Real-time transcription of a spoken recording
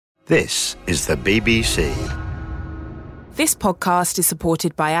This is the BBC. This podcast is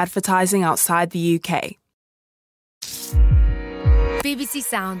supported by advertising outside the UK. BBC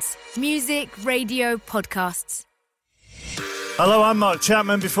Sounds. Music, radio, podcasts. Hello, I'm Mark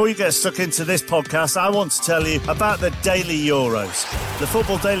Chapman. Before you get stuck into this podcast, I want to tell you about the Daily Euros. The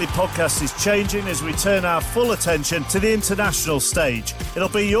Football Daily podcast is changing as we turn our full attention to the international stage. It'll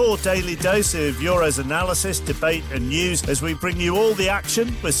be your daily dose of Euros analysis, debate and news as we bring you all the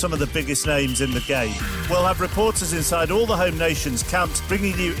action with some of the biggest names in the game. We'll have reporters inside all the home nations' camps,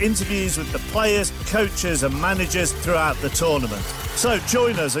 bringing you interviews with the players, coaches and managers throughout the tournament. So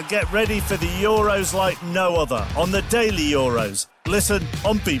join us and get ready for the Euros like no other on the Daily Euros. Listen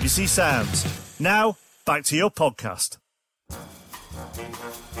on BBC Sounds. Now, back to your podcast. And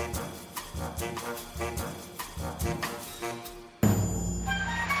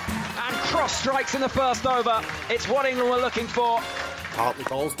cross strikes in the first over. It's what England were looking for. Hartley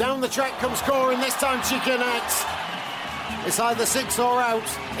balls down the track, comes scoring. This time she connects. It's either 6 or out.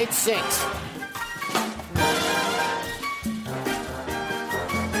 It's 6.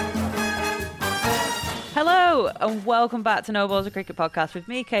 Hello and welcome back to No Balls, a cricket podcast with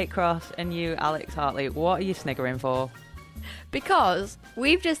me, Kate Cross, and you, Alex Hartley. What are you sniggering for? Because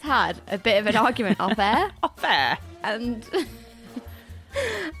we've just had a bit of an argument off air. Off air?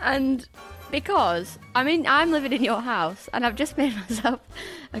 And because, I'm living in your house and I've just made myself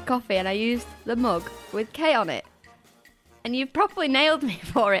a coffee and I used the mug with K on it. And you've properly nailed me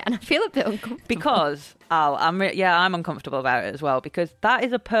for it and I feel a bit uncomfortable. Because, Al, I'm uncomfortable about it as well, because that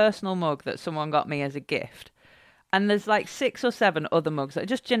is a personal mug that someone got me as a gift. And there's like 6 or 7 other mugs that are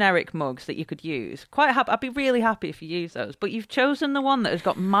just generic mugs that you could use. Quite happy. I'd be really happy if you use those. But you've chosen the one that has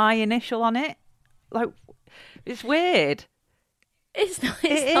got my initial on it. Like, it's weird. It's not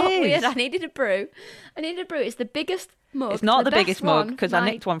weird. I needed a brew. It's the biggest mug. It's not the biggest mug, because I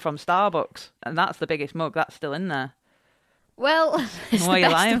nicked one from Starbucks. And that's the biggest mug. That's still in there. Well, it's what are you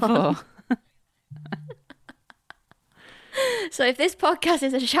lying for? So if this podcast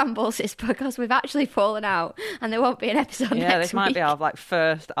is a shambles, it's because we've actually fallen out and there won't be an episode next week. Yeah, this might be our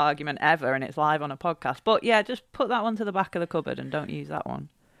first argument ever and it's live on a podcast. But yeah, just put that one to the back of the cupboard and don't use that one.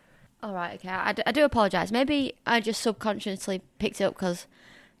 All right, okay. I do apologise. Maybe I just subconsciously picked it up because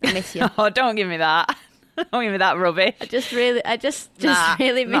I miss you. Oh, don't give me that. Don't give me that rubbish. I just really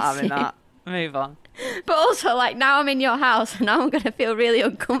miss you. That. Move on. But also, now I'm in your house and now I'm going to feel really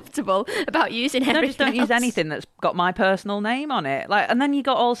uncomfortable about using everything. No, just don't use anything that's got my personal name on it. And then you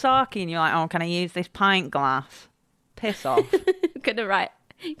got all sarky and you're like, oh, can I use this pint glass? Piss off. Gonna write.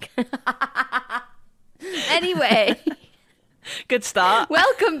 Anyway. Good start.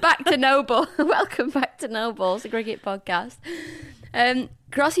 Welcome back to Noble. Welcome back to Noble's, the cricket podcast.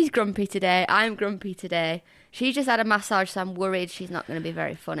 Crossy's grumpy today. I'm grumpy today. She just had a massage, so I'm worried she's not going to be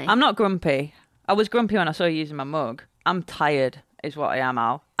very funny. I'm not grumpy. I was grumpy when I saw you using my mug. I'm tired, is what I am,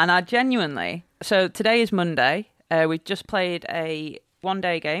 Al. And I genuinely... So today is Monday. We just played a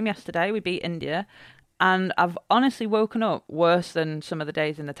one-day game yesterday. We beat India. And I've honestly woken up worse than some of the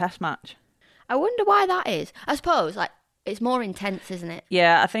days in the test match. I wonder why that is. I suppose, it's more intense, isn't it?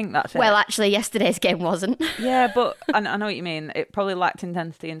 Yeah, I think that's it. Well, actually, yesterday's game wasn't. Yeah, but I know what you mean. It probably lacked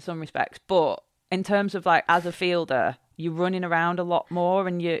intensity in some respects. But in terms of, as a fielder... You're running around a lot more,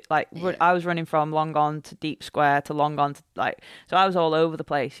 and I was running from long on to deep square to long on to so I was all over the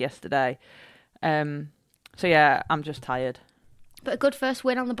place yesterday. So yeah, I'm just tired. But a good first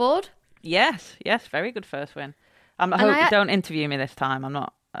win on the board. Yes, very good first win. I hope you don't interview me this time. I'm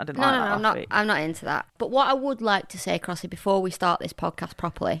not. I didn't like that last week. I'm not into that. But what I would like to say, Crossy, before we start this podcast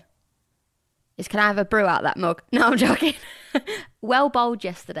properly, is can I have a brew out of that mug? No, I'm joking. Well bowled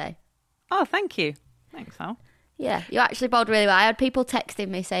yesterday. Oh, thank you. Thanks, Al. Yeah, you actually bowled really well. I had people texting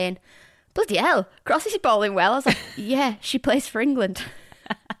me saying, bloody hell, Crossy's bowling well. I was like, yeah, she plays for England.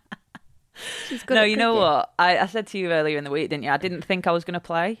 She's good. No, you know what? I said to you earlier in the week, didn't you? I didn't think I was going to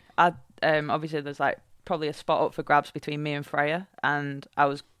play. Obviously, there's probably a spot up for grabs between me and Freya, and I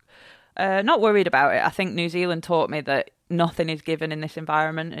was not worried about it. I think New Zealand taught me that nothing is given in this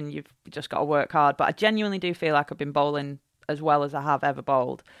environment and you've just got to work hard. But I genuinely do feel like I've been bowling as well as I have ever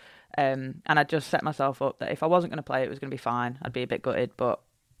bowled. And I just set myself up that if I wasn't going to play, it was going to be fine. I'd be a bit gutted, but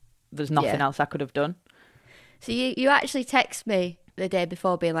there's nothing else I could have done. So you actually text me the day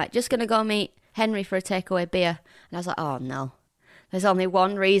before being like, just going to go meet Henry for a takeaway beer. And I was like, oh no, there's only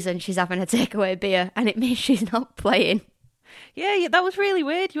one reason she's having a takeaway beer and it means she's not playing. Yeah, that was really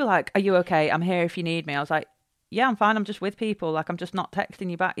weird. You were like, are you okay? I'm here if you need me. I was like, yeah, I'm fine. I'm just with people. I'm just not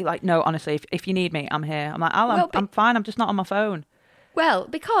texting you back. You're like, no, honestly, if you need me, I'm here. I'm like, I'm fine. I'm just not on my phone. Well,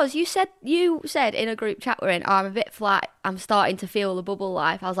 because you said in a group chat we're in, oh, I'm a bit flat, I'm starting to feel the bubble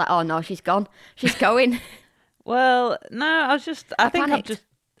life. I was like, oh no, she's gone. She's going. Well, no, I think panicked. I've just...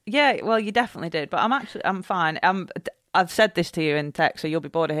 Yeah, well, you definitely did, but I'm fine. I've said this to you in text, so you'll be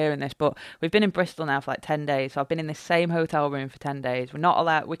bored of hearing this, but we've been in Bristol now for like 10 days, so I've been in this same hotel room for 10 days. We're not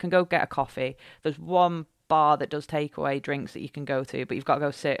allowed... We can go get a coffee. There's one bar that does takeaway drinks that you can go to, but you've got to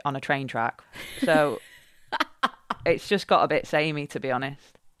go sit on a train track. So... It's just got a bit samey, to be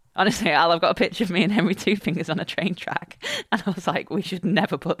honest. Honestly, Al, I've got a picture of me and Henry Two Fingers on a train track. And I was like, we should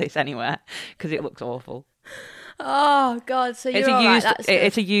never put this anywhere because it looks awful. Oh, God. So you're all right.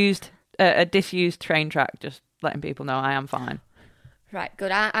 It's a disused train track, just letting people know I am fine. Right,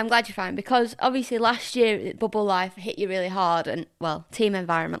 good. I'm glad you're fine because obviously last year bubble life hit you really hard and, well, team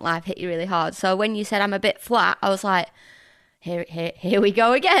environment life hit you really hard. So when you said I'm a bit flat, I was like, here we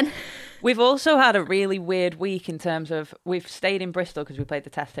go again. We've also had a really weird week in terms of we've stayed in Bristol because we played the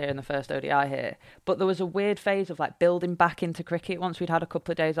test here and the first ODI here. But there was a weird phase of like building back into cricket once we'd had a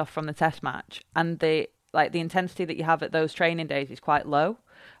couple of days off from the test match. And the intensity that you have at those training days is quite low.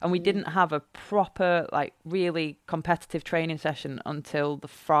 And we didn't have a proper, like, really competitive training session until the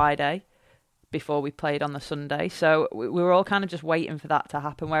Friday before we played on the Sunday. So we were all kind of just waiting for that to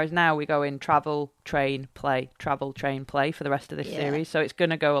happen. Whereas now we go in travel, train, play for the rest of this series. So it's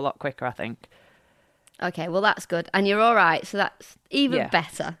going to go a lot quicker, I think. Okay, well, that's good. And you're all right, so that's even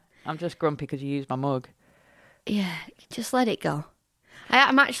better. I'm just grumpy because you used my mug. Yeah, just let it go.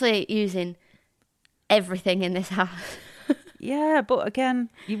 I'm actually using everything in this house. Yeah, but again,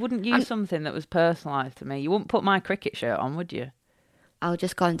 you wouldn't use something that was personalised to me. You wouldn't put my cricket shirt on, would you? I'll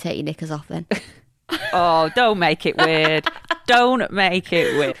just go and take your knickers off then. Oh, don't make it weird. Don't make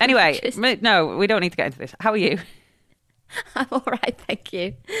it weird. Anyway, no, we don't need to get into this. How are you? I'm all right, thank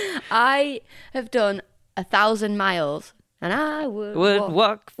you. I have done 1,000 miles and I would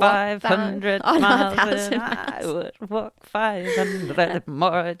walk 500 miles and I would walk 500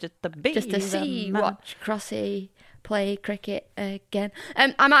 more just to see, watch Crossy play cricket again.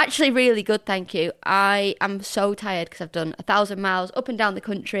 I'm actually really good, thank you. I am so tired because I've done 1,000 miles up and down the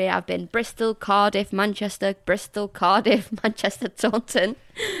country. I've been Bristol, Cardiff, Manchester, Bristol, Cardiff, Manchester, Taunton.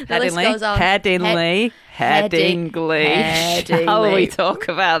 Headingley. Shall we talk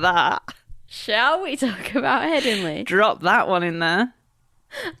about that? Shall we talk about Headingley? Drop that one in there.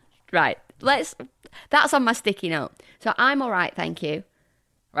 Right, that's on my sticky note. So I'm all right, thank you.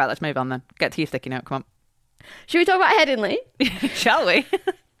 Right, let's move on then. Get to your sticky note, come on. Should we talk about Headingley? Shall we?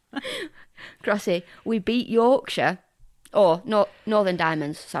 Crossy, we beat Yorkshire, Northern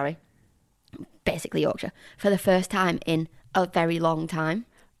Diamonds, sorry. Basically Yorkshire, for the first time in a very long time.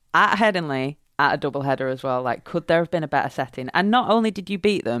 At Headingley, at a double header as well, like, could there have been a better setting? And not only did you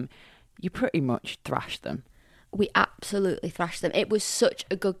beat them, you pretty much thrashed them. We absolutely thrashed them. It was such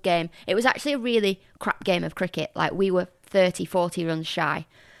a good game. It was actually a really crap game of cricket. Like, we were 30, 40 runs shy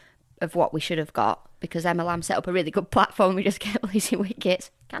of what we should have got because Emma Lamb set up a really good platform. We just kept losing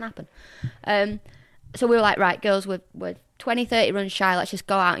wickets. Can't happen. So we were like, right, girls, we're 20, 30 runs shy. Let's just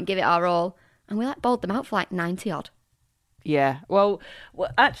go out and give it our all. And we bowled them out for 90 odd. Yeah. Well,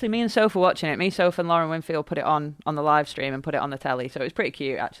 actually, me and Soph were watching it. Me, Soph and Lauren Winfield put it on the live stream and put it on the telly. So it was pretty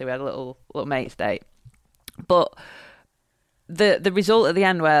cute, actually. We had a little mate's date. But the result at the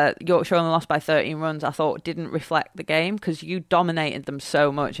end where Yorkshire only lost by 13 runs, I thought didn't reflect the game because you dominated them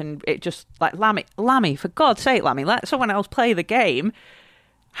so much. And it just, like, Lammy, for God's sake, Lammy, let someone else play the game.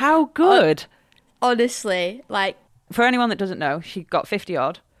 How good. Honestly, like... For anyone that doesn't know, she got 50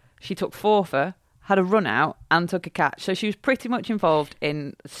 odd. She took 4 for, had a run out and took a catch. So she was pretty much involved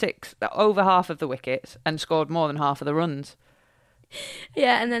in over half of the wickets and scored more than half of the runs.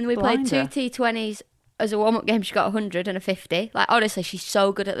 Yeah, and then we played 2 T20s. As a warm-up game, she got 100 and a 50. Like, honestly, she's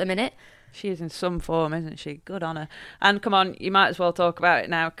so good at the minute. She is in some form, isn't she? Good on her. And come on, you might as well talk about it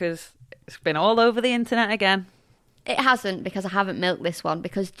now because it's been all over the internet again. It hasn't because I haven't milked this one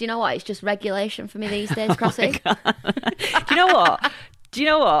because, do you know what? It's just regulation for me these days, Crossy. Do you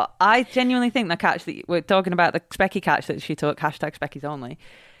know what? I genuinely think the catch that we're talking about, the Specky catch that she took, #Speckies only,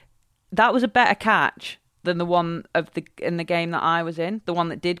 that was a better catch than the one in the game that I was in, the one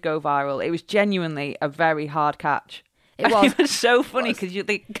that did go viral. It was genuinely a very hard catch. It was so funny because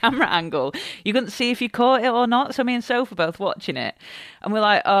the camera angle, you couldn't see if you caught it or not. So me and Soph were both watching it, and we're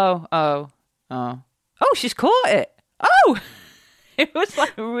like, oh, she's caught it. Oh, it was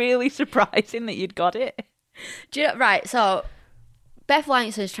like really surprising that you'd got it. Do you know, right? So Beth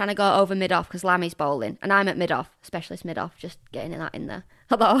Langston's trying to go over mid-off because Lammy's bowling, and I'm at mid-off, specialist mid-off, just getting that in there.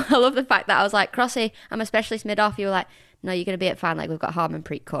 Although I love the fact that I was like, Crossy, I'm a specialist mid-off. You were like, no, you're going to be at fine. Like, we've got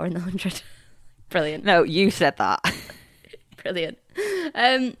Harmanpreet Kaur in the 100. Brilliant. No, you said that. Brilliant.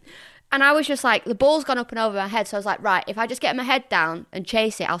 And I was just like, the ball's gone up and over my head. So I was like, right, if I just get my head down and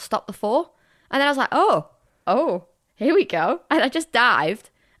chase it, I'll stop the 4. And then I was like, oh, here we go. And I just dived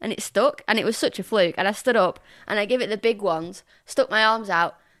and it stuck. And it was such a fluke. And I stood up and I gave it the big ones, stuck my arms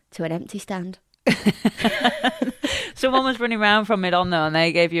out to an empty stand. Someone was running around from mid on though, and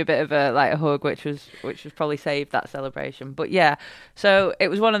they gave you a bit of a hug, which was probably saved that celebration. But yeah, so it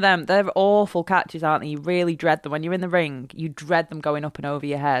was one of them. They're awful catches, aren't they? You really dread them when you're in the ring. You dread them going up and over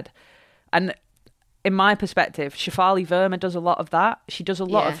your head. And in my perspective, Shafali Verma does a lot of that. She does a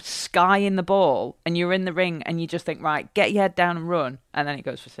lot of skying the ball, and you're in the ring, and you just think, right, get your head down and run, and then it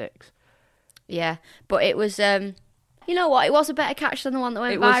goes for 6. Yeah, but it was. You know what? It was a better catch than the one that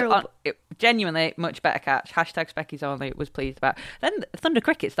went viral. Genuinely, much better catch. Hashtag Specky's Only was pleased about. Then Thunder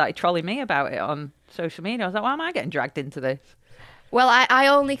Cricket started trolling me about it on social media. I was like, why am I getting dragged into this? Well, I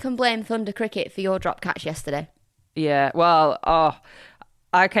only can blame Thunder Cricket for your drop catch yesterday. Yeah, well,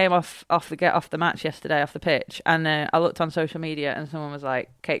 I came off the match yesterday, off the pitch, and I looked on social media and someone was like,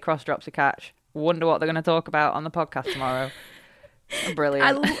 Kate Cross drops a catch. Wonder what they're going to talk about on the podcast tomorrow.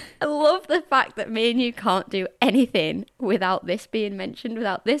 Brilliant. I love the fact that me and you can't do anything without this being mentioned,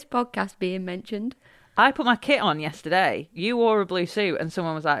 without this podcast being mentioned. I put my kit on yesterday. You wore a blue suit and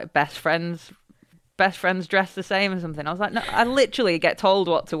someone was like, best friends dressed the same or something. I was like, no, I literally get told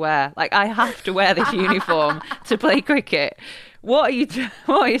what to wear. Like, I have to wear this uniform to play cricket. What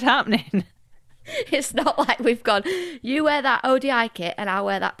is happening? It's not like we've gone, you wear that ODI kit and I'll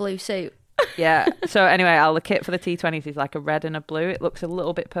wear that blue suit. Yeah. So anyway, the kit for the T20s is like a red and a blue. It looks a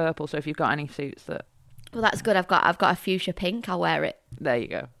little bit purple. So if you've got any suits that... Well, that's good. I've got a fuchsia pink. I'll wear it. There you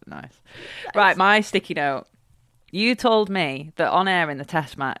go. Nice. Right, my sticky note. You told me that on air in the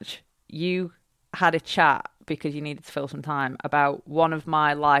test match, you had a chat because you needed to fill some time about one of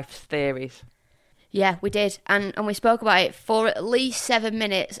my life's theories. Yeah, we did. And we spoke about it for at least 7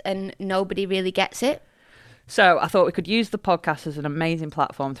 minutes and nobody really gets it. So I thought we could use the podcast as an amazing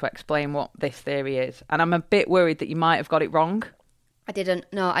platform to explain what this theory is. And I'm a bit worried that you might have got it wrong. I didn't.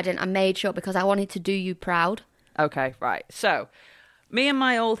 No, I didn't. I made sure because I wanted to do you proud. Okay, right. So me and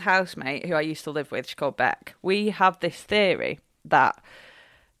my old housemate, who I used to live with, she's called Beck, we have this theory that...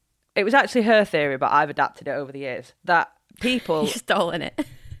 It was actually her theory, but I've adapted it over the years. That people... You've stolen it.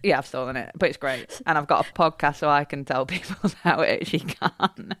 Yeah, I've stolen it, but it's great. And I've got a podcast so I can tell people about it. She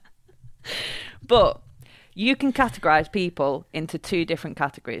can't. But... You can categorise people into 2 different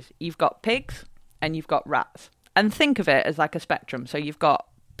categories. You've got pigs and you've got rats. And think of it as like a spectrum. So you've got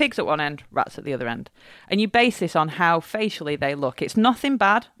pigs at one end, rats at the other end. And you base this on how facially they look. It's nothing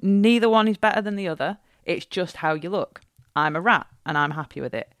bad. Neither one is better than the other. It's just how you look. I'm a rat and I'm happy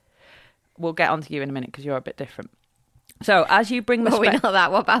with it. We'll get onto you in a minute because you're a bit different. So as you bring the... we know that.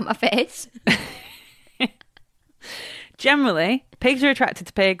 What about my face? Generally, pigs are attracted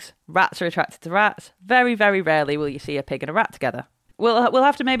to pigs, rats are attracted to rats. Very, very rarely will you see a pig and a rat together. We'll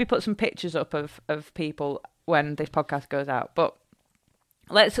have to maybe put some pictures up of people when this podcast goes out. But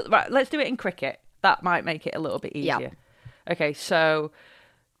let's do it in cricket. That might make it a little bit easier. Yep. Okay, so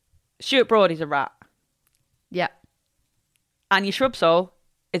Stuart Broad is a rat. Yeah. Anya Shrubsole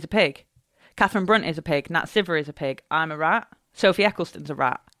is a pig. Catherine Brunt is a pig. Nat Siver is a pig. I'm a rat. Sophie Eccleston's a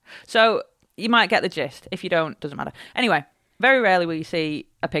rat. So... You might get the gist. If you don't, doesn't matter. Anyway, very rarely will you see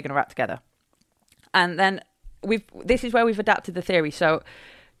a pig and a rat together. And then this is where we've adapted the theory. So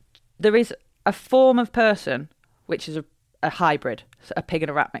there is a form of person which is a hybrid, so a pig and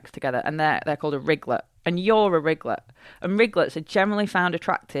a rat mixed together, and they're called a wriglet. And you're a wriglet. And wriglets are generally found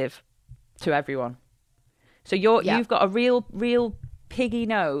attractive to everyone. So you've got a real piggy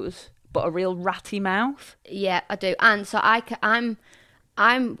nose, but a real ratty mouth. Yeah, I do. And so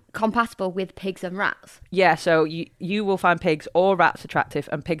I'm compatible with pigs and rats. Yeah, so you will find pigs or rats attractive,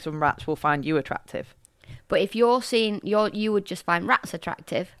 and pigs and rats will find you attractive. But if you're seeing, you would just find rats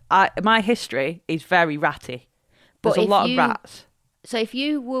attractive. My history is very ratty. There's a lot of rats. So if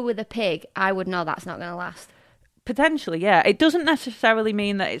you were with a pig, I would know that's not going to last. Potentially, yeah. It doesn't necessarily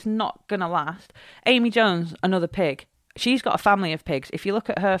mean that it's not going to last. Amy Jones, another pig. She's got a family of pigs. If you look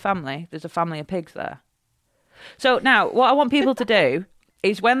at her family, there's a family of pigs there. So now, what I want people to do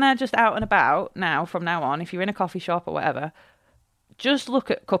is when they're just out and about from now on, if you're in a coffee shop or whatever, just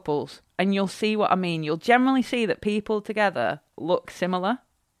look at couples and you'll see what I mean. You'll generally see that people together look similar,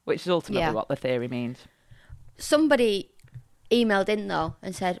 which is ultimately what the theory means. Somebody emailed in, though,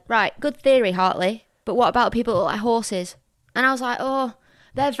 and said, right, good theory, Hartley, but what about people that look like horses? And I was like, oh,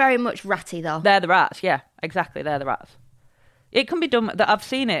 they're very much ratty, though. They're the rats, yeah, exactly, they're the rats. It can be done. I've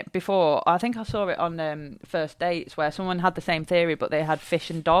seen it before. I think I saw it on First Dates where someone had the same theory, but they had fish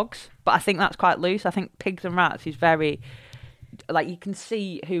and dogs. But I think that's quite loose. I think pigs and rats is very like you can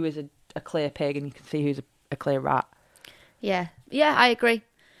see who is a clear pig and you can see who's a clear rat. Yeah, I agree.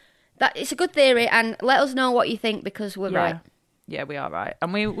 That it's a good theory, and let us know what you think because we're right. Yeah, we are right,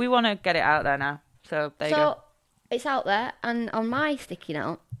 and we want to get it out there now. So there you go. It's out there, and on my sticky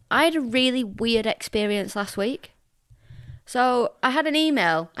note, I had a really weird experience last week. So I had an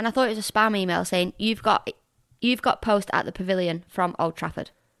email, and I thought it was a spam email saying you've got post at the pavilion from Old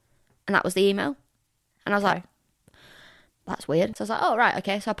Trafford, and that was the email. And I was like, that's weird. So I was like, oh right,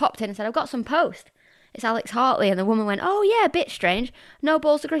 okay. So I popped in and said I've got some post. It's Alex Hartley, and the woman went, oh yeah, a bit strange. No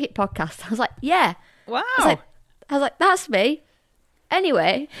Balls to Cricket podcast. I was like, yeah. Wow. I was like, that's me.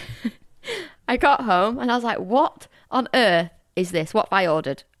 Anyway, I got home and I was like, what on earth is this? What have I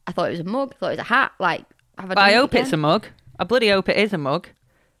ordered? I thought it was a mug. I thought it was a hat. Like, but I hope it's a mug. I bloody hope it is a mug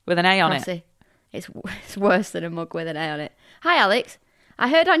with an A on it. It's worse than a mug with an A on it. Hi, Alex. I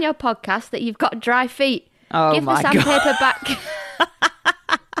heard on your podcast that you've got dry feet. Oh, Give my the sandpaper God. back.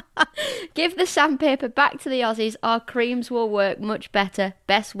 Give the sandpaper back to the Aussies. Our creams will work much better.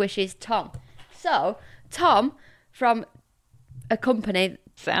 Best wishes, Tom. So, Tom from a company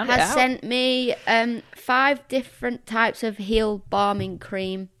has sent me 5 different types of heel balming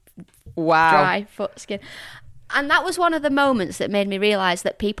cream. Wow. Dry foot skin. And that was one of the moments that made me realise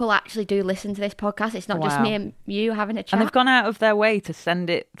that people actually do listen to this podcast. It's not just me and you having a chat. And they've gone out of their way to send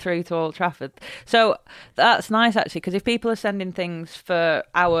it through to Old Trafford. So that's nice, actually, because if people are sending things for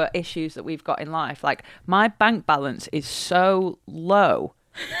our issues that we've got in life, like my bank balance is so low.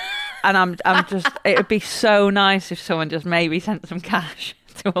 And I'm just, it would be so nice if someone just maybe sent some cash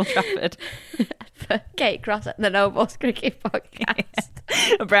to Old Trafford. For Kate Cross at the No Balls Cricket podcast.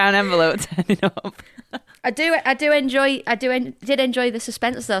 A brown envelope turning up. I did enjoy the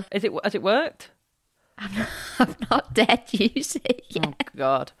suspense stuff. Has it worked? I've not dared use it yet. Oh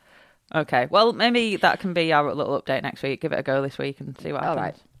God. Okay. Well, maybe that can be our little update next week. Give it a go this week and see what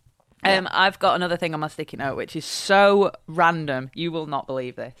happens. All right. I've got another thing on my sticky note, which is so random. You will not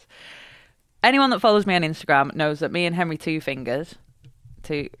believe this. Anyone that follows me on Instagram knows that me and Henry Two Fingers.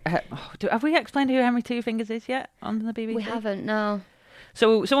 Have we explained who Henry Two Fingers is yet on the BBC? We haven't, no.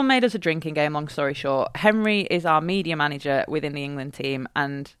 So someone made us a drinking game, long story short. Henry is our media manager within the England team,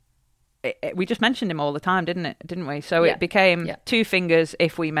 and we just mentioned him all the time, didn't we? So it became Two Fingers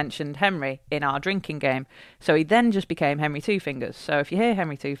if we mentioned Henry in our drinking game. So he then just became Henry Two Fingers. So if you hear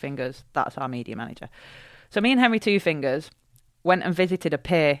Henry Two Fingers, that's our media manager. So me and Henry Two Fingers went and visited a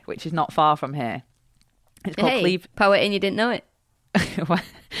pier, which is not far from here. It's called poet and you didn't know it.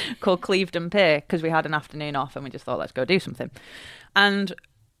 Called Clevedon Pier, because we had an afternoon off and we just thought, let's go do something. And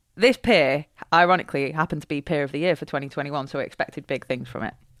this pier, ironically, happened to be Pier of the Year for 2021, so we expected big things from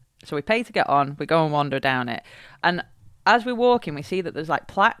it. So we pay to get on, we go and wander down it. And as we're walking, we see that there's like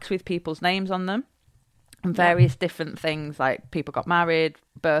plaques with people's names on them and various different things, like people got married,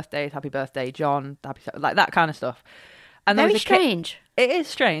 birthdays, happy birthday, John, like that kind of stuff. And very strange. It is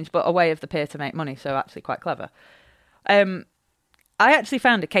strange, but a way of the pier to make money, so actually quite clever. I actually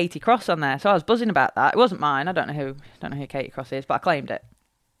found a Katie Cross on there, so I was buzzing about that. It wasn't mine. I don't know who Katie Cross is, but I claimed it.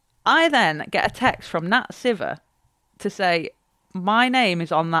 I then get a text from Nat Siver to say, my name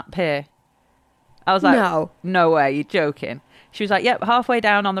is on that pier. I was like, no way, you're joking. She was like, yep, halfway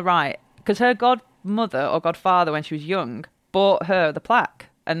down on the right, because her godmother or godfather when she was young bought her the plaque.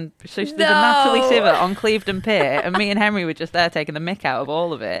 And so there's a Natalie Siver on Clevedon Pier, and me and Henry were just there taking the mick out of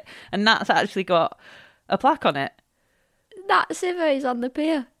all of it. And Nat's actually got a plaque on it. That Siver is on the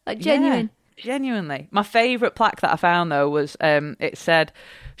pier. Like, genuine. Yeah, genuinely. My favourite plaque that I found, though, was it said,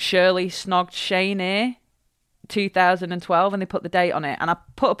 Shirley snogged Shane Ear, 2012, and they put the date on it. And I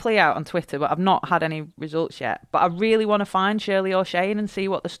put a plea out on Twitter, but I've not had any results yet. But I really want to find Shirley or Shane and see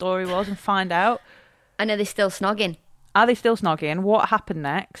what the story was and find out. And are they still snogging? Are they still snogging? What happened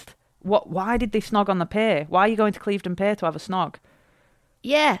next? Why did they snog on the pier? Why are you going to Clevedon Pier to have a snog?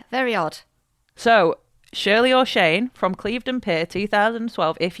 Yeah, very odd. So, Shirley or Shane from Clevedon Pier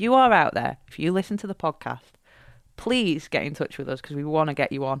 2012, if you are out there, if you listen to the podcast, please get in touch with us because we want to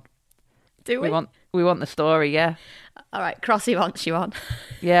get you on. Do we? We want the story, yeah. All right, Crossy wants you on.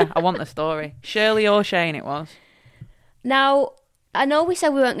 Yeah, I want the story. Shirley or Shane it was. Now, I know we said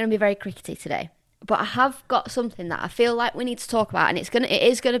we weren't going to be very crickety today, but I have got something that I feel like we need to talk about, and it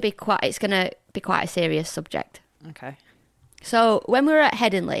is going to be quite a serious subject. Okay. So when we were at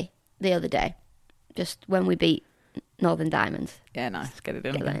Headingley the other day, just when we beat Northern Diamonds. Yeah, nice. Get it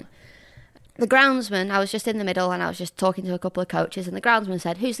done. The groundsman, I was just in the middle and I was just talking to a couple of coaches, and the groundsman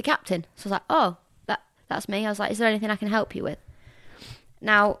said, who's the captain? So I was like, oh, that's me. I was like, is there anything I can help you with?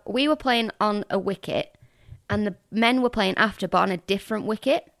 Now, we were playing on a wicket and the men were playing after, but on a different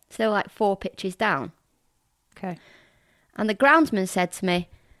wicket. So they were like 4 pitches down. Okay. And the groundsman said to me,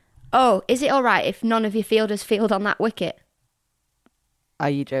 "Oh, is it all right if none of your fielders field on that wicket?" Are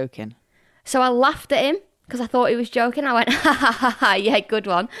you joking? So I laughed at him because I thought he was joking. I went, "Ha ha ha ha, yeah, good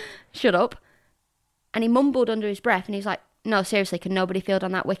one. Shut up." And he mumbled under his breath and he was like, "No, seriously, can nobody field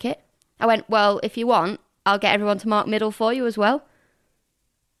on that wicket?" I went, "Well, if you want, I'll get everyone to mark middle for you as well."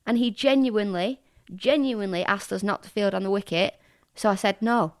 And he genuinely asked us not to field on the wicket. So I said,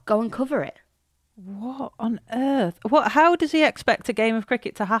 "No, go and cover it." What on earth? How does he expect a game of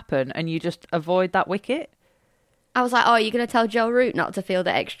cricket to happen and you just avoid that wicket? I was like, "Oh, you're going to tell Joe Root not to field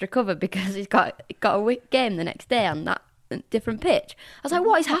at extra cover because he's got a game the next day on that different pitch?" I was like,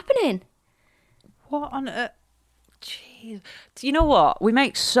 "What is happening?" What on earth? Jeez. Do you know what? We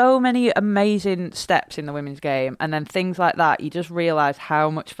make so many amazing steps in the women's game, and then things like that, you just realise how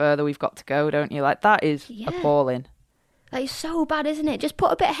much further we've got to go, don't you? Like, that is appalling. That is so bad, isn't it? Just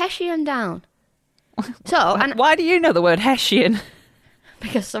put a bit of Hessian down. So, and why do you know the word Hessian?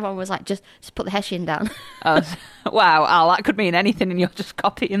 Because someone was like, just put the Hessian down. Wow, Al, that could mean anything and you're just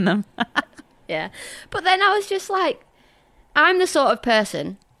copying them. Yeah. But then I was just like, I'm the sort of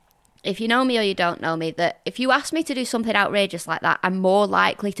person, if you know me or you don't know me, that if you ask me to do something outrageous like that, I'm more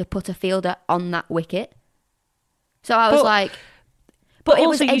likely to put a fielder on that wicket. So I was like... But it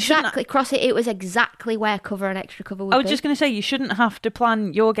was exactly it was exactly where cover and extra cover would be. I was just going to say, you shouldn't have to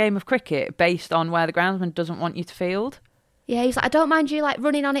plan your game of cricket based on where the groundsman doesn't want you to field. Yeah, he's like, "I don't mind you like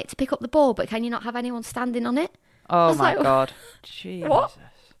running on it to pick up the ball, but can you not have anyone standing on it?" Oh my God. Jesus. What?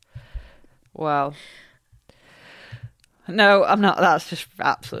 Well, no, I'm not. That's just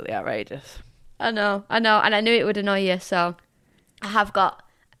absolutely outrageous. I know. And I knew it would annoy you, so I have got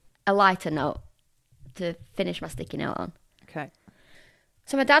a lighter note to finish my sticky note on. Okay.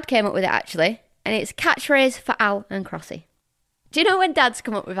 So my dad came up with it, actually, and it's catchphrase for Al and Crossy. Do you know when dads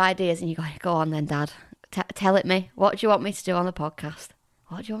come up with ideas and you go on then, Dad, tell it me. What do you want me to do on the podcast?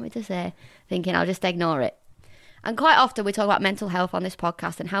 What do you want me to say? Thinking I'll just ignore it. And quite often we talk about mental health on this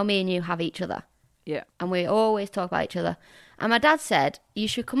podcast and how me and you have each other. Yeah. And we always talk about each other. And my dad said, you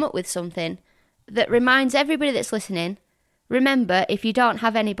should come up with something that reminds everybody that's listening, remember, if you don't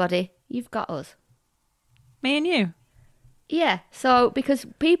have anybody, you've got us. Me and you? Yeah, so because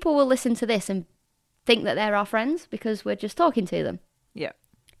people will listen to this and think that they're our friends because we're just talking to them. Yeah.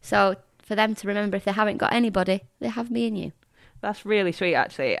 So for them to remember if they haven't got anybody, they have me and you. That's really sweet,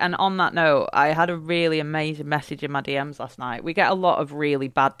 actually. And on that note, I had a really amazing message in my DMs last night. We get a lot of really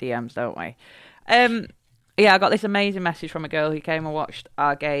bad DMs, don't we? Yeah, I got this amazing message from a girl who came and watched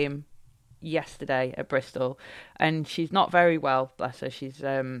our game yesterday at Bristol. And she's not very well, bless her. She's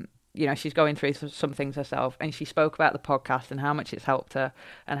she's going through some things herself, and she spoke about the podcast and how much it's helped her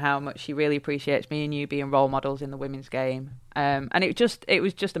and how much she really appreciates me and you being role models in the women's game. And it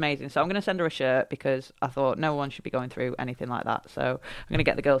was just amazing. So I'm going to send her a shirt because I thought no one should be going through anything like that. So I'm going to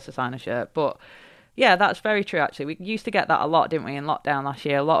get the girls to sign a shirt. But yeah, that's very true, actually. We used to get that a lot, didn't we, in lockdown last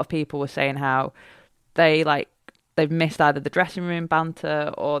year? A lot of people were saying how they've missed either the dressing room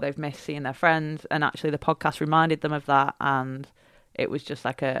banter or they've missed seeing their friends. And actually the podcast reminded them of that. And it was just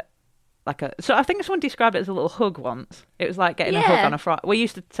so I think someone described it as a little hug once. It was like getting a hug on a Friday. We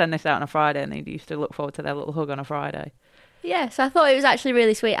used to send this out on a Friday and they used to look forward to their little hug on a Friday. Yeah, so I thought it was actually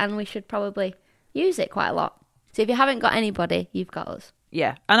really sweet and we should probably use it quite a lot. So if you haven't got anybody, you've got us.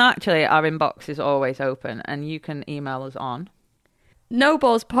 Yeah, and actually our inbox is always open and you can email us on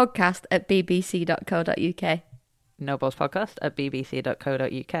noballspodcast@bbc.co.uk.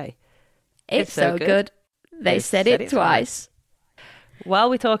 noballspodcast@bbc.co.uk. It's so good. They said it twice.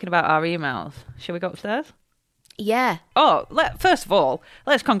 While we're talking about our emails, shall we go upstairs? Yeah. Oh, first of all,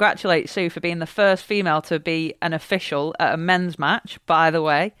 let's congratulate Sue for being the first female to be an official at a men's match, by the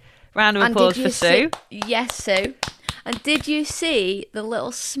way. Round of applause for Sue. Yes, Sue. And did you see the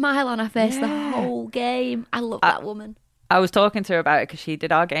little smile on her face the whole game? I love that woman. I was talking to her about it because she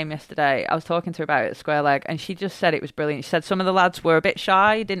did our game yesterday. I was talking to her about it at Square Leg and she just said it was brilliant. She said some of the lads were a bit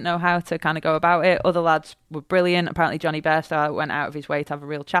shy, didn't know how to kind of go about it. Other lads were brilliant. Apparently Johnny Bairstow went out of his way to have a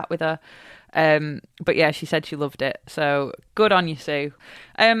real chat with her. But yeah, she said she loved it. So good on you, Sue.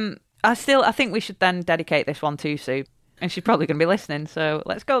 I think we should then dedicate this one to Sue. And she's probably going to be listening. So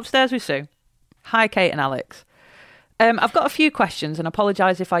let's go upstairs with Sue. Hi, Kate and Alex. I've got a few questions and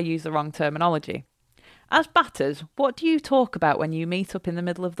apologise if I use the wrong terminology. As batters, what do you talk about when you meet up in the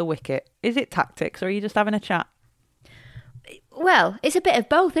middle of the wicket? Is it tactics or are you just having a chat? Well, it's a bit of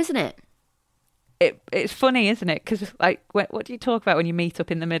both, isn't it? It's funny, isn't it? Because what do you talk about when you meet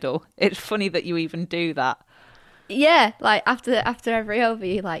up in the middle? It's funny that you even do that. Yeah, like after every over,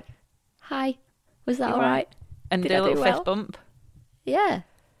 you're like, "Hi, was that all right?" And do a little fist bump. Yeah.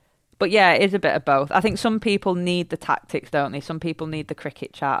 But yeah, it is a bit of both. I think some people need the tactics, don't they? Some people need the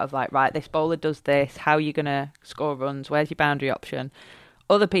cricket chat of like, right, this bowler does this. How are you going to score runs? Where's your boundary option?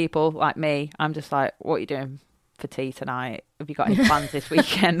 Other people, like me, I'm just like, what are you doing for tea tonight? Have you got any plans this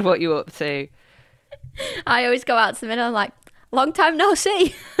weekend? What are you up to? I always go out to the middle. I'm like, long time no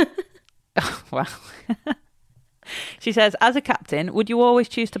see. Well, she says, as a captain, would you always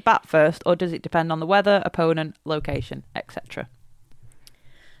choose to bat first, or does it depend on the weather, opponent, location, etc.?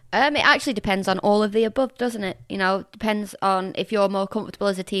 It actually depends on all of the above, doesn't it? You know, depends on if you're more comfortable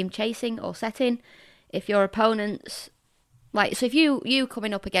as a team chasing or setting. If your opponents, like, so if you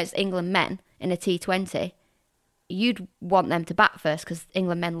coming up against England men in a T20, you'd want them to bat first because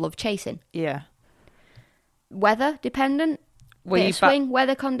England men love chasing. Yeah. Weather dependent. Swing,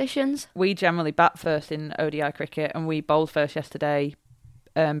 weather conditions. We generally bat first in ODI cricket, and we bowled first yesterday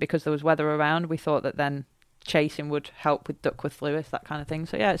because there was weather around. We thought that then chasing would help with Duckworth-Lewis, that kind of thing.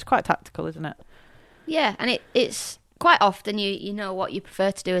 So yeah, it's quite tactical, isn't it? Yeah, and it's quite often you know what you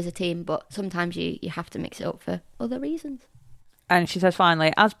prefer to do as a team, but sometimes you have to mix it up for other reasons. And she says,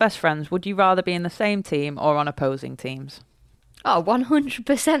 finally, as best friends, would you rather be in the same team or on opposing teams? Oh,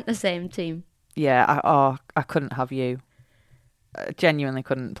 100% the same team. Yeah, I couldn't have you. I genuinely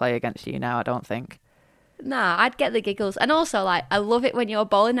couldn't play against you now, I don't think. Nah, I'd get the giggles. And also, like, I love it when you're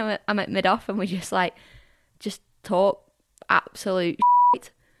bowling. I'm at mid-off and we just talk absolute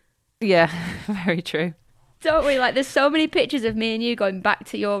shit. Yeah, very true. Don't we? Like, there's so many pictures of me and you going back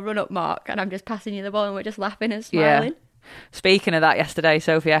to your run-up mark and I'm just passing you the ball and we're just laughing and smiling. Yeah. Speaking of that, yesterday,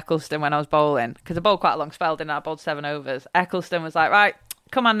 Sophie Eccleston, when I was bowling, because I bowled quite a long spell, didn't I? I bowled 7 overs. Eccleston was like, right,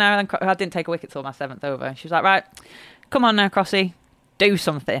 come on now. And I didn't take a wicket till my 7th over. She was like, right, come on now, Crossy, do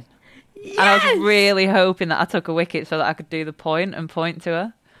something. Yes! And I was really hoping that I took a wicket so that I could do the point and point to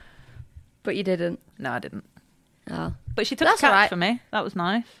her. But you didn't? No, I didn't. Oh. But she took a catch for me. That was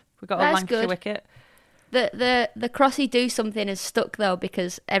nice. We got a Lancashire wicket. The Crossy do something is stuck though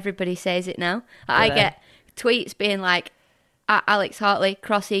because everybody says it now. I get tweets being like, Alex Hartley,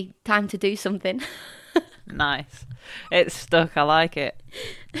 Crossy, time to do something. Nice. It's stuck. I like it.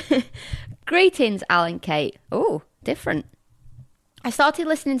 Greetings, Alan Kate. Oh, different. I started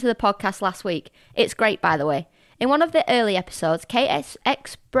listening to the podcast last week. It's great, by the way. In one of the early episodes, Kate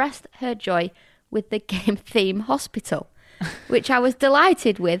expressed her joy with the game theme Hospital, which I was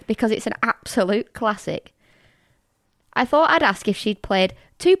delighted with because it's an absolute classic. I thought I'd ask if she'd played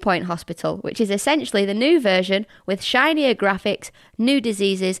 2 Point Hospital, which is essentially the new version with shinier graphics, new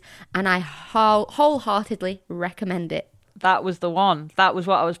diseases, and I wholeheartedly recommend it. That was the one. That was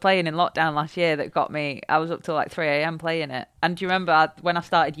what I was playing in lockdown last year that got me. I was up till like 3 a.m. playing it. And do you remember when I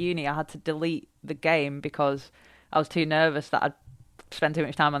started uni, I had to delete the game because I was too nervous that I'd spend too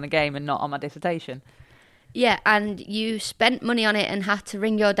much time on the game and not on my dissertation. Yeah, and you spent money on it and had to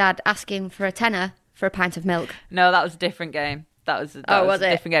ring your dad asking for a tenner for a pint of milk. No, that was a different game. That was a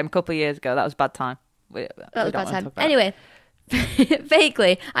different game a couple of years ago. That was a bad time. That was a bad time. Anyway,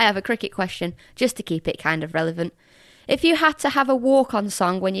 vaguely, I have a cricket question, just to keep it kind of relevant. If you had to have a walk-on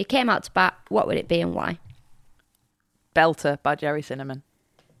song when you came out to bat, what would it be and why? Belter by Jerry Cinnamon.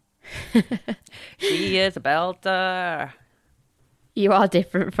 She is a belter. You are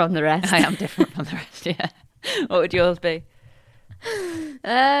different from the rest. I am different from the rest, yeah. What would yours be?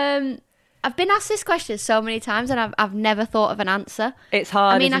 I've been asked this question so many times and I've never thought of an answer. It's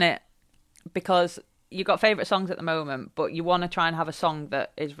hard, isn't it? Because you've got favourite songs at the moment, but you want to try and have a song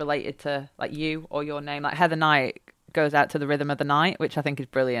that is related to like you or your name. Like Heather Knight goes out to the rhythm of the night, which I think is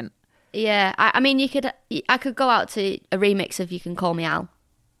brilliant. Yeah, I mean, I could go out to a remix of You Can Call Me Al.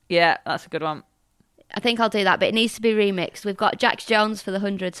 Yeah, that's a good one. I think I'll do that, but it needs to be remixed. We've got Jax Jones for the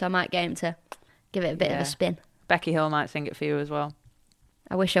 100, so I might get him to give it a bit of a spin. Becky Hill might sing it for you as well.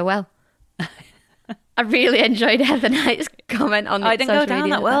 I wish her well. I really enjoyed Heather Knight's comment on it didn't go down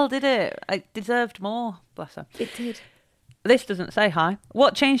that well, did it? It deserved more, bless her. It did. This doesn't say hi.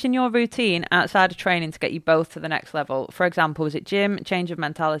 What changed in your routine outside of training to get you both to the next level? For example, was it gym, change of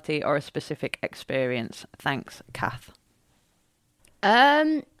mentality, or a specific experience? Thanks, Kath.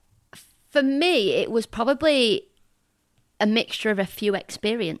 For me, it was probably a mixture of a few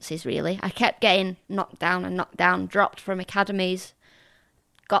experiences, really. I kept getting knocked down, dropped from academies,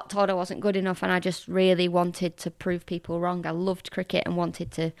 got told I wasn't good enough, and I just really wanted to prove people wrong. I loved cricket and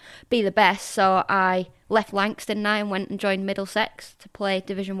wanted to be the best, so I left Lancs, didn't I, and went and joined Middlesex to play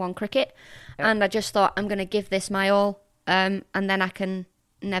Division 1 cricket. Yep. And I just thought, I'm going to give this my all, and then I can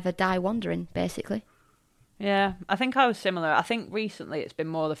never die wandering, basically. Yeah, I think I was similar. I think recently it's been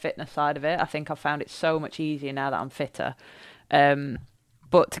more the fitness side of it. I think I've found it so much easier now that I'm fitter.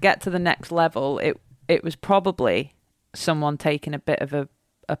 But to get to the next level, it was probably someone taking a bit of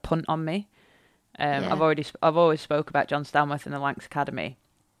a a punt on me. Yeah. I've always spoke about John Stanworth in the Lancs Academy,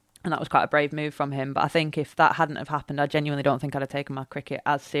 and that was quite a brave move from him. But I think if that hadn't have happened, I genuinely don't think I'd have taken my cricket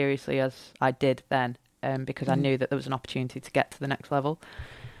as seriously as I did then, because I knew that there was an opportunity to get to the next level.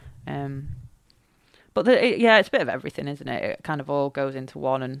 But it's a bit of everything, isn't it? It kind of all goes into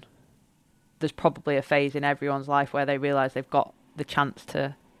one, and there's probably a phase in everyone's life where they realise they've got the chance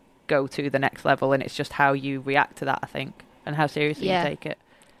to go to the next level, and it's just how you react to that, I think, and how seriously you take it.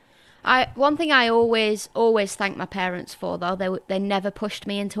 One thing I always thank my parents for, though, they never pushed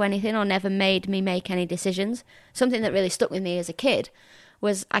me into anything or never made me make any decisions. Something that really stuck with me as a kid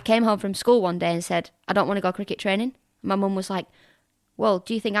was I came home from school one day and said, I don't want to go cricket training. My mum was like, well,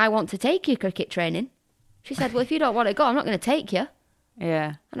 do you think I want to take you cricket training? She said, well, if you don't want to go, I'm not going to take you.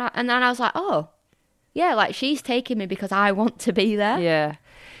 Yeah. And then I was like, oh, yeah, like she's taking me because I want to be there. Yeah.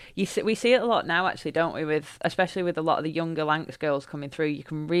 We see it a lot now, actually, don't we? Especially with a lot of the younger Lancs girls coming through, you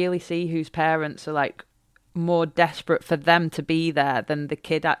can really see whose parents are like more desperate for them to be there than the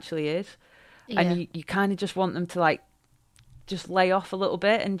kid actually is. Yeah. And you kind of just want them to like just lay off a little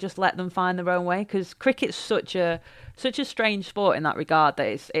bit and just let them find their own way, because cricket's such a strange sport in that regard that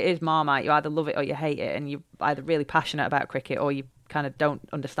it is Marmite. You either love it or you hate it, and you're either really passionate about cricket or you kind of don't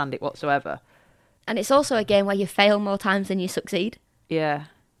understand it whatsoever. And it's also a game where you fail more times than you succeed. Yeah.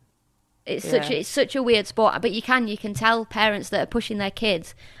 It's such a weird sport, but you can tell parents that are pushing their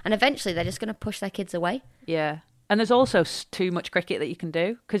kids, and eventually they're just going to push their kids away. Yeah. And there's also too much cricket that you can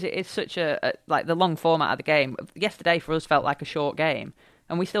do, because it is such like the long format of the game. Yesterday for us felt like a short game,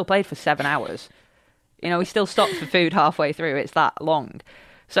 and we still played for 7 hours. You know, we still stopped for food halfway through. It's that long.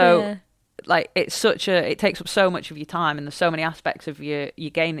 So, like, it takes up so much of your time, and there's so many aspects of your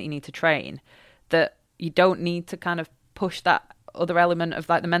game that you need to train that you don't need to kind of push that other element of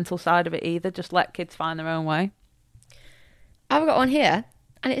like the mental side of it either. Just let kids find their own way. I've got one here,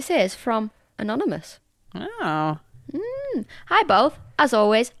 and it says from Anonymous. Oh. Hi both. As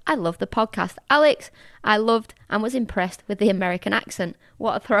always, I love the podcast. Alex, I loved and was impressed with the American accent.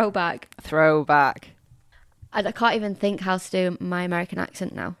 What a throwback. I can't even think how to do my American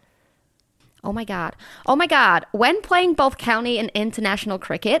accent now. Oh my God. When playing both county and international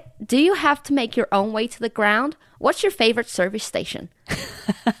cricket, do you have to make your own way to the ground? What's your favourite service station?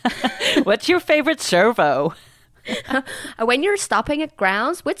 What's your favourite servo? When you're stopping at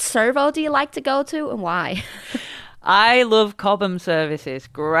grounds, which servo do you like to go to and why? I love Cobham services.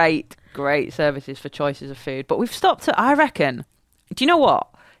 Great services for choices of food. But we've stopped at, I reckon, do you know what?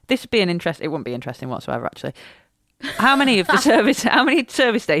 This would be it wouldn't be interesting whatsoever, actually. How many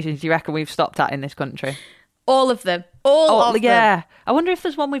service stations do you reckon we've stopped at in this country? All of them. All of them. Yeah. I wonder if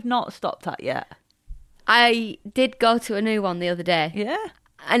there's one we've not stopped at yet. I did go to a new one the other day. Yeah.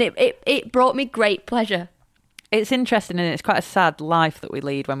 And it brought me great pleasure. It's interesting, and it's quite a sad life that we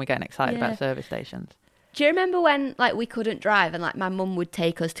lead when we're getting excited about service stations. Do you remember when like we couldn't drive and like my mum would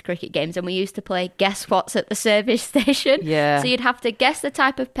take us to cricket games and we used to play guess what's at the service station? Yeah. So you'd have to guess the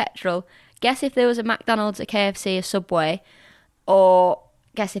type of petrol, guess if there was a McDonald's, a KFC, a Subway, or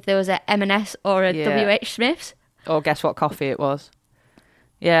guess if there was a M&S or a WH Smith's. Or guess what coffee it was.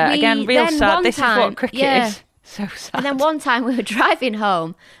 Yeah, again, real sad. This is what cricket is. So sad. And then one time we were driving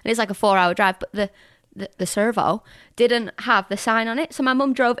home, and it's like a 4-hour drive, but the servo didn't have the sign on it, so my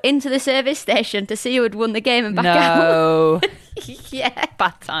mum drove into the service station to see who had won the game and back out. Yeah.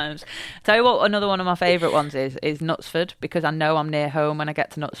 Bad times. Tell you what, another one of my favourite ones is Knutsford, because I know I'm near home when I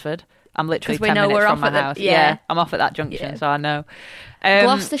get to Knutsford. I'm literally 10 minutes from my house. Yeah, I'm off at that junction, so I know.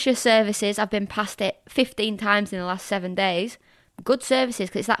 Gloucestershire services, I've been past it 15 times in the last 7 days. Good services,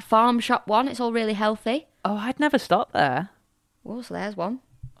 because it's that farm shop one. It's all really healthy. Oh, I'd never stopped there. Well, so there's one.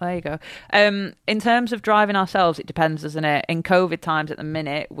 There you go. In terms of driving ourselves, it depends, doesn't it? In COVID times at the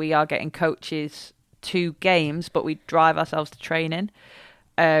minute, we are getting coaches to games, but we drive ourselves to training.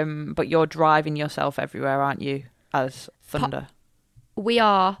 But you're driving yourself everywhere, aren't you, as Thunder? We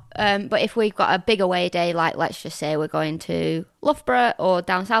are. But if we've got a big away day, like let's just say we're going to Loughborough or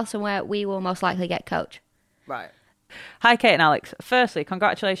down south somewhere, we will most likely get coach. Right. Hi, Kate and Alex. Firstly,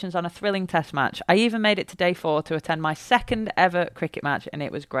 congratulations on a thrilling test match. I even made it to day 4 to attend my second ever cricket match, and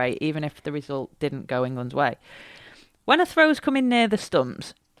it was great, even if the result didn't go England's way. When a throw's coming near the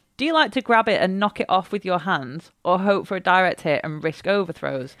stumps, do you like to grab it and knock it off with your hands, or hope for a direct hit and risk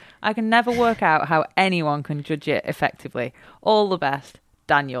overthrows? I can never work out how anyone can judge it effectively. All the best,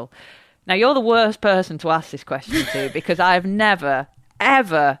 Daniel. Now, you're the worst person to ask this question to, because I've never,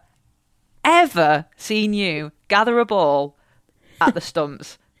 ever seen you gather a ball at the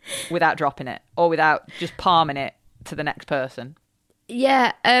stumps without dropping it or without just palming it to the next person.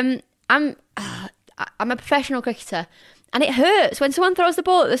 Yeah, I'm a professional cricketer, And it hurts. When someone throws the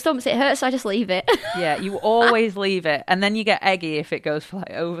ball at the stumps, it hurts, so I just leave it. Yeah, you always leave it. And then you get eggy if it goes for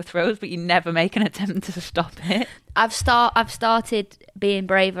like overthrows, but you never make an attempt to stop it. I've started being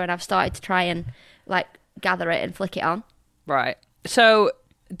braver, and I've started to try and like gather it and flick it on. Right. So,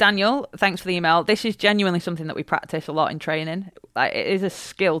 Daniel, thanks for the email. This is genuinely something that we practice a lot in training. Like, it is a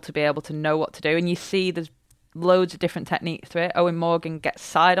skill to be able to know what to do. And you see there's loads of different techniques to it. Owen Morgan gets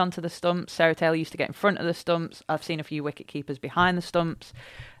side onto the stumps. Sarah Taylor used to get in front of the stumps. I've seen a few wicket keepers behind the stumps.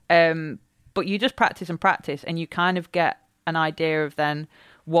 But you just practice and you kind of get an idea of then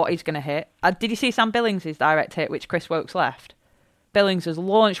what he's going to hit. Did you see Sam Billings' direct hit, which Chris Wokes left? Billings has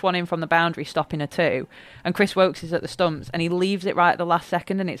launched one in from the boundary, stopping a 2, and Chris Wokes is at the stumps, and he leaves it right at the last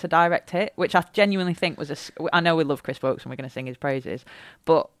second, and it's a direct hit, which I genuinely think was I know we love Chris Wokes and we're going to sing his praises,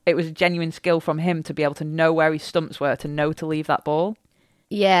 but it was a genuine skill from him to be able to know where his stumps were, to know to leave that ball.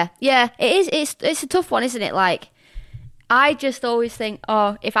 Yeah, it is. It's a tough one, isn't it? Like, I just always think,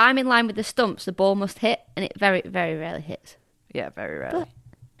 oh, if I'm in line with the stumps, the ball must hit, and it very, very rarely hits. Yeah, very rarely.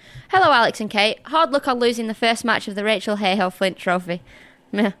 Hello, Alex and Kate. Hard luck on losing the first match of the Rachel Hayhoe Flint Trophy.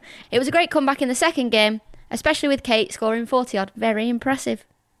 It was a great comeback in the second game, especially with Kate scoring 40-odd. Very impressive.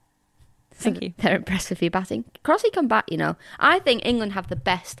 Thank you. They're impressed with your batting. Crossy can bat, you know. I think England have the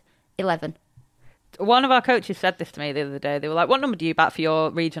best 11. One of our coaches said this to me the other day. They were like, what number do you bat for your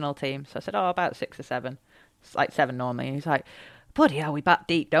regional team? So I said, about 6 or 7. It's like 7 normally. And he's like, bloody hell, we bat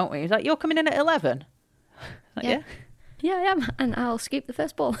deep, don't we? He's like, you're coming in at 11? Like, yeah. Yeah, I am, and I'll scoop the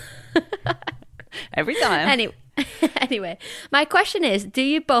first ball. Every time. Anyway, my question is, do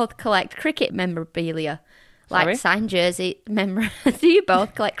you both collect cricket memorabilia? Like Sorry? Signed jersey do you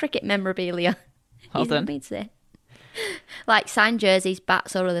both collect cricket memorabilia? Hold on. Like signed jerseys,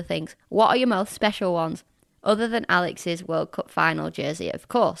 bats, or other things. What are your most special ones? Other than Alex's World Cup final jersey, of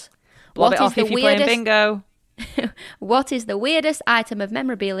course. Blob it off if you're playing bingo. What is the weirdest item of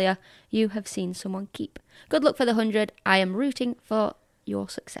memorabilia you have seen someone keep? Good luck for the 100. I am rooting for your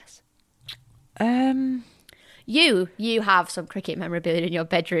success. You have some cricket memorabilia in your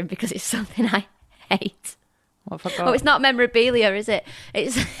bedroom because it's something I hate. What have I got? Oh, it's not memorabilia, is it?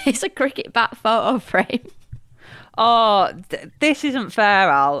 It's a cricket bat photo frame. Oh, this isn't fair,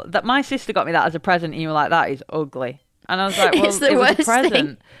 Al. That my sister got me that as a present, and you were like, "That is ugly." And I was like, well, it was a present.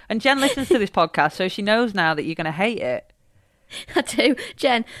 Thing. And Jen listens to this podcast, so she knows now that you're going to hate it. I do.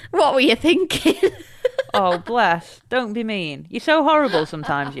 Jen, what were you thinking? Oh, bless. Don't be mean. You're so horrible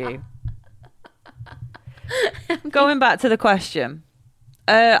sometimes, you. Going back to the question.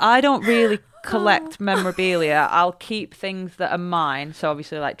 I don't really collect memorabilia. I'll keep things that are mine. So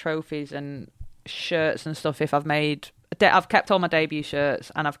obviously like trophies and shirts and stuff. If I've kept all my debut shirts,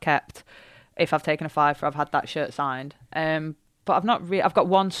 and I've kept... If I've taken a 5, I've had that shirt signed. But I've not I've got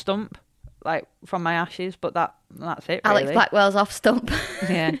one stump, like from my Ashes, but that's it. Really. Alex Blackwell's off stump.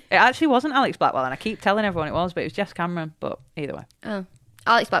 Yeah, it actually wasn't Alex Blackwell, and I keep telling everyone it was, but it was Jess Cameron. But either way,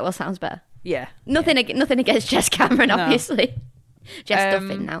 Alex Blackwell sounds better. Yeah, nothing against Jess Cameron, obviously. No. Jess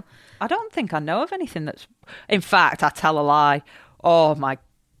Duffin now. I don't think I know of anything that's. In fact, I tell a lie. Oh my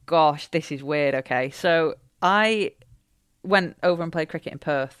gosh, this is weird. Okay, so I went over and played cricket in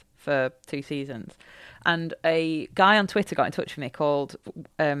Perth for 2 seasons, and a guy on Twitter got in touch with me called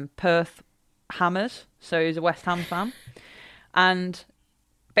Perth Hammers. So he's a West Ham fan, and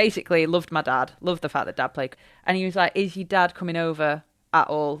basically loved my dad, loved the fact that Dad played, and he was like, is your dad coming over at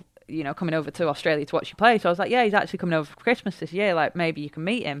all, coming over to Australia to watch you play? So I was like, yeah, he's actually coming over for Christmas this year, like maybe you can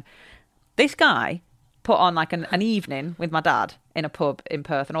meet him. This guy put on like an evening with my dad in a pub in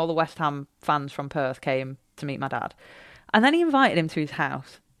Perth, and all the West Ham fans from Perth came to meet my dad, and then he invited him to his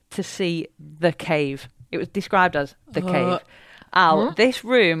house to see the cave. It was described as the cave. Al, this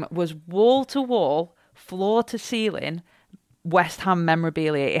room was wall to wall, floor to ceiling, West Ham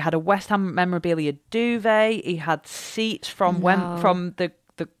memorabilia. It had a West Ham memorabilia duvet. He had seats from the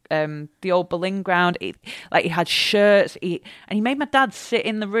old Boleyn ground. He had shirts. And he made my dad sit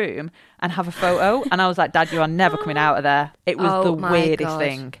in the room and have a photo. And I was like, Dad, you are never coming out of there. It was the weirdest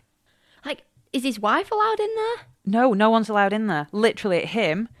thing. Like, is his wife allowed in there? No one's allowed in there. Literally,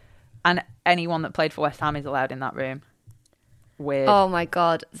 him and anyone that played for West Ham is allowed in that room. Weird. Oh my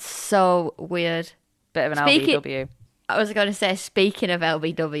God, so weird. Bit of an LBW. I was going to say, speaking of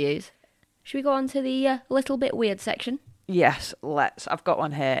LBWs, should we go on to the little bit weird section? Yes, let's. I've got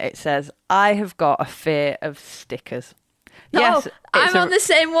one here. It says, I have got a fear of stickers. No, yes, I'm on the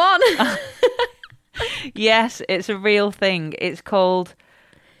same one. Yes, it's a real thing. It's called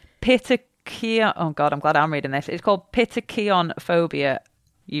pitakeon. Oh God, I'm glad I'm reading this. It's called pitakeon phobia.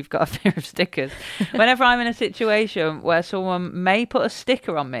 You've got a fear of stickers. Whenever I'm in a situation where someone may put a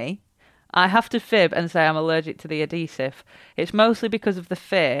sticker on me, I have to fib and say I'm allergic to the adhesive. It's mostly because of the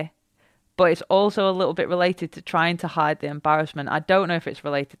fear, but it's also a little bit related to trying to hide the embarrassment. I don't know if it's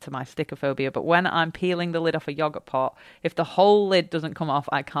related to my sticker phobia, but when I'm peeling the lid off a yogurt pot, if the whole lid doesn't come off,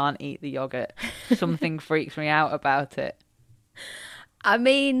 I can't eat the yogurt. Something freaks me out about it. I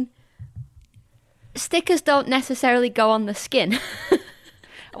mean, stickers don't necessarily go on the skin.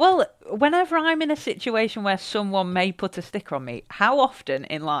 Well, whenever I'm in a situation where someone may put a sticker on me, how often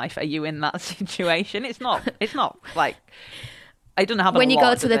in life are you in that situation? It's not like, I don't have a lot. When you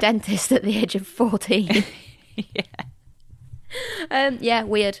go to the dentist at the age of 14. Yeah. Yeah,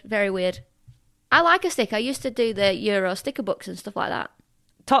 weird. Very weird. I like a sticker. I used to do the Euro sticker books and stuff like that.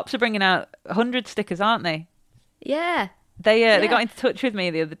 Topps are bringing out 100 stickers, aren't they? Yeah. They Yeah. got into touch with me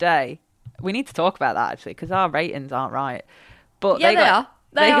the other day. We need to talk about that, actually, because our ratings aren't right. But Yeah, they are.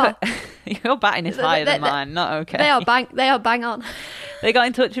 They are. Your batting is higher than mine. Not okay. They are bang on. They got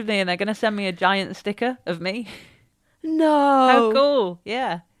in touch with me and they're going to send me a giant sticker of me. No. How cool.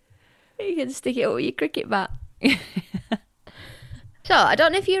 Yeah. You can stick it up with your cricket bat. So, I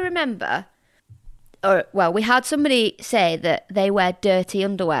don't know if you remember, we had somebody say that they wear dirty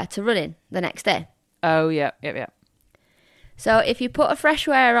underwear to run in the next day. Oh, yeah. So, if you put a fresh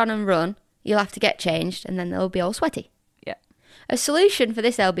wear on and run, you'll have to get changed and then they'll be all sweaty. Yeah. A solution for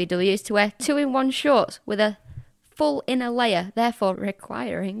this LBW is to wear 2-in-1 shorts with a full inner layer, therefore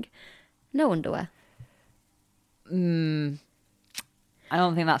requiring no underwear. I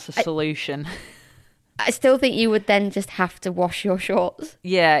don't think that's a solution. I still think you would then just have to wash your shorts.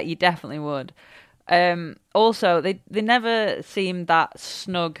 Yeah, you definitely would. Also, they never seem that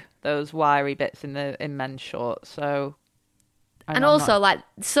snug, those wiry bits in men's shorts. So, and also, like,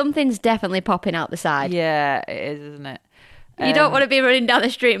 something's definitely popping out the side. Yeah, it is, isn't it? You don't want to be running down the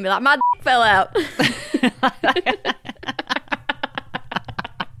street and be like, my dick fell out.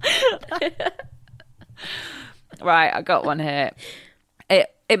 Right, I got one here.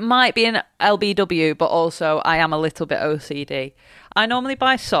 It might be an LBW, but also I am a little bit OCD. I normally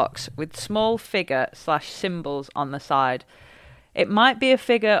buy socks with small figure/symbols on the side. It might be a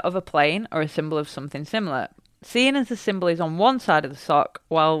figure of a plane or a symbol of something similar. Seeing as the symbol is on one side of the sock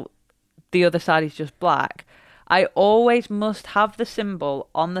while the other side is just black, I always must have the symbol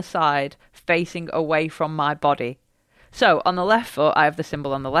on the side facing away from my body. So, on the left foot, I have the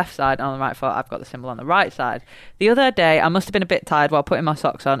symbol on the left side, and on the right foot, I've got the symbol on the right side. The other day, I must have been a bit tired while putting my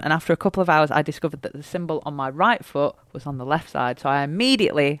socks on, and after a couple of hours, I discovered that the symbol on my right foot was on the left side, so I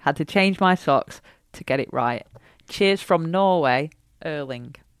immediately had to change my socks to get it right. Cheers from Norway,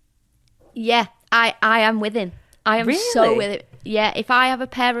 Erling. Yeah, I am with him. I am so Really? with it. Yeah, if I have a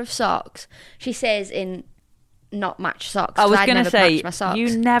pair of socks, she says in not match socks. I 'cause was I'd going to never say, match my socks.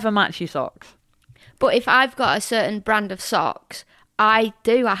 you never match your socks. But if I've got a certain brand of socks, I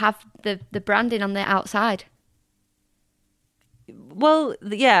do. I have the branding on the outside. Well,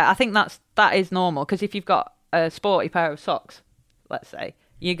 yeah, I think that is normal, because if you've got a sporty pair of socks, let's say,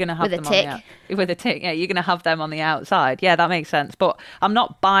 you're going to have With a them tick. with a tick. Yeah, you're going to have them on the outside. Yeah, that makes sense. But I'm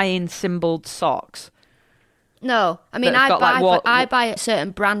not buying symboled socks. No, I mean That's got, I buy a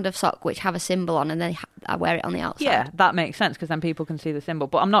certain brand of sock which have a symbol on, and then I wear it on the outside. Yeah, that makes sense, because then people can see the symbol.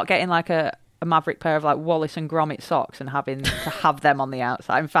 But I'm not getting like a Maverick pair of like Wallace and Gromit socks and having to have them on the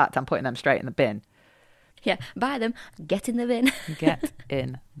outside. In fact, I'm putting them straight in the bin. Yeah, buy them, get in the bin. Get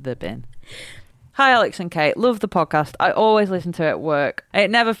in the bin. Hi, Alex and Kate. Love the podcast. I always listen to it at work. It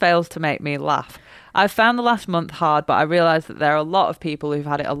never fails to make me laugh. I've found the last month hard, but I realise that there are a lot of people who've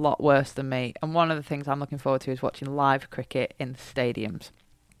had it a lot worse than me. And one of the things I'm looking forward to is watching live cricket in stadiums.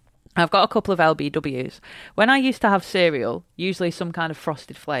 I've got a couple of LBWs. When I used to have cereal, usually some kind of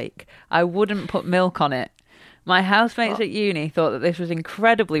frosted flake, I wouldn't put milk on it. My housemates at uni thought that this was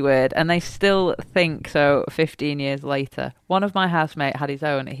incredibly weird, and they still think so 15 years later. One of my housemates had his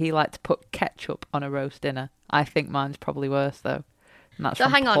own. He liked to put ketchup on a roast dinner. I think mine's probably worse, though. And that's So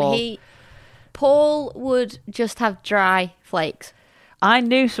from hang Paul. on, Paul would just have dry flakes. I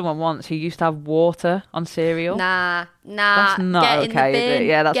knew someone once who used to have water on cereal. Nah. That's not get okay, in the bin. is it?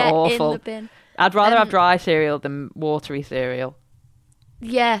 Yeah, that's get awful. In the bin. I'd rather have dry cereal than watery cereal.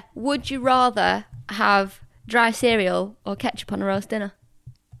 Yeah, would you rather have dry cereal or ketchup on a roast dinner?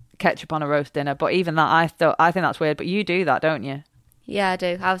 Ketchup on a roast dinner, but even that, I think that's weird. But you do that, don't you? Yeah, I do.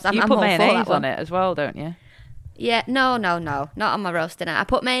 You I'm put all for mayonnaise that on one. it as well, don't you? Yeah, no, not on my roast dinner. I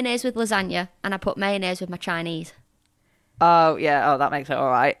put mayonnaise with lasagna, and I put mayonnaise with my Chinese. Oh, yeah. Oh, that makes it all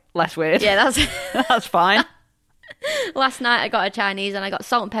right. Less weird. Yeah, that's... That's fine. Last night I got a Chinese, and I got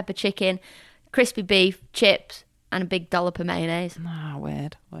salt and pepper chicken, crispy beef, chips, and a big dollop of mayonnaise. Ah,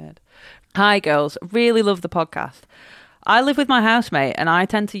 weird. Hi, girls. Really love the podcast. I live with my housemate and I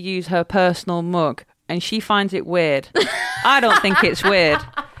tend to use her personal mug and she finds it weird. I don't think it's weird.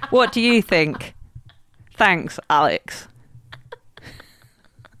 What do you think? Thanks, Alex.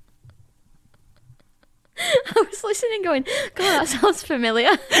 I was listening going, God, that sounds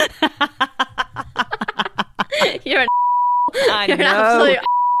familiar. You're an I You're an know. absolute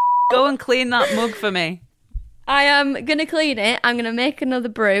Go and clean that mug for me. I am going to clean it. I'm going to make another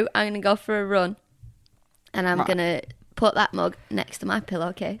brew. I'm going to go for a run. And I'm going to put that mug next to my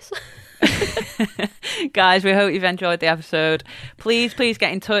pillowcase. Guys, we hope you've enjoyed the episode. Please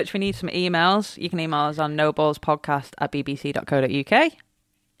get in touch. We need some emails. You can email us on noballspodcast@bbc.co.uk.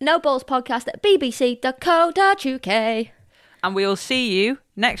 noballspodcast@bbc.co.uk. And we will see you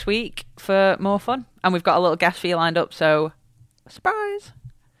next week for more fun. And we've got a little guest for you lined up, so surprise.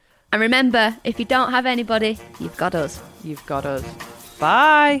 And remember, if you don't have anybody, you've got us. You've got us.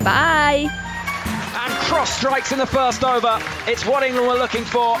 Bye. Bye. And cross strikes in the first over. It's what England were looking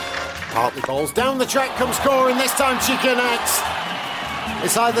for. Hartley balls down the track, comes scoring. This time she connects.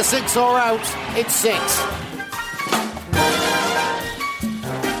 It's either 6 or out. It's 6.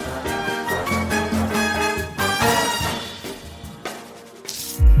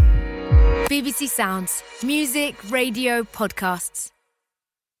 BBC Sounds. Music, radio, podcasts.